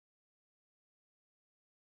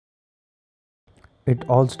It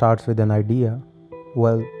all starts with an idea.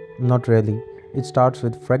 Well, not really. It starts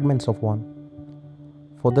with fragments of one.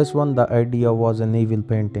 For this one, the idea was an evil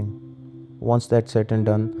painting. Once that's said and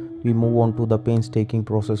done, we move on to the painstaking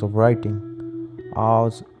process of writing.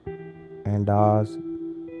 Hours and hours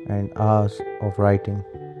and hours of writing.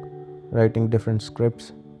 Writing different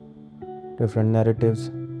scripts, different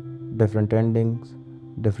narratives, different endings,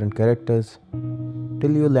 different characters,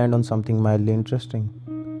 till you land on something mildly interesting.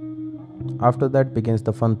 After that begins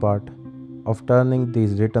the fun part of turning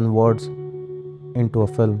these written words into a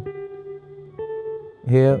film.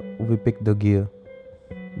 Here we pick the gear.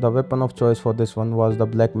 The weapon of choice for this one was the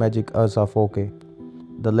Blackmagic Ursa 4K.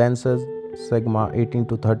 The lenses Sigma 18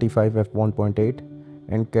 to 35 f1.8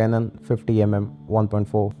 and Canon 50mm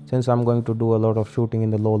 1.4 since I'm going to do a lot of shooting in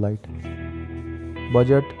the low light.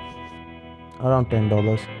 Budget around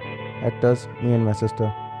 $10. Actors me and my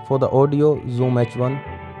sister. For the audio, Zoom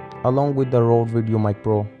H1 along with the Rode Video Mic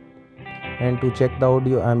Pro. And to check the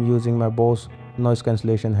audio, I'm using my Bose noise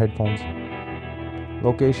cancellation headphones.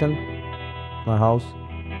 Location, my house.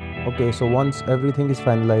 Okay, so once everything is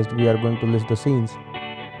finalized, we are going to list the scenes.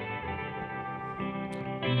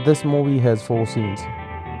 This movie has 4 scenes: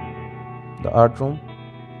 the art room,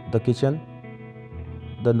 the kitchen,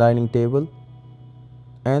 the dining table,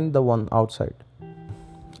 and the one outside.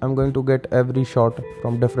 I'm going to get every shot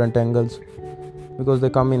from different angles because they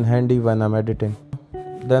come in handy when I'm editing.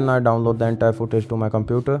 Then I download the entire footage to my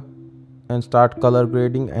computer and start color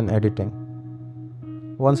grading and editing.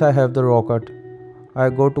 Once I have the raw cut, I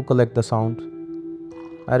go to collect the sounds.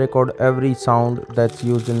 I record every sound that's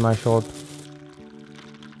used in my shot.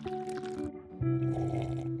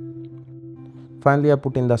 Finally, I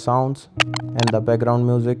put in the sounds and the background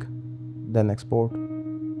music, then export.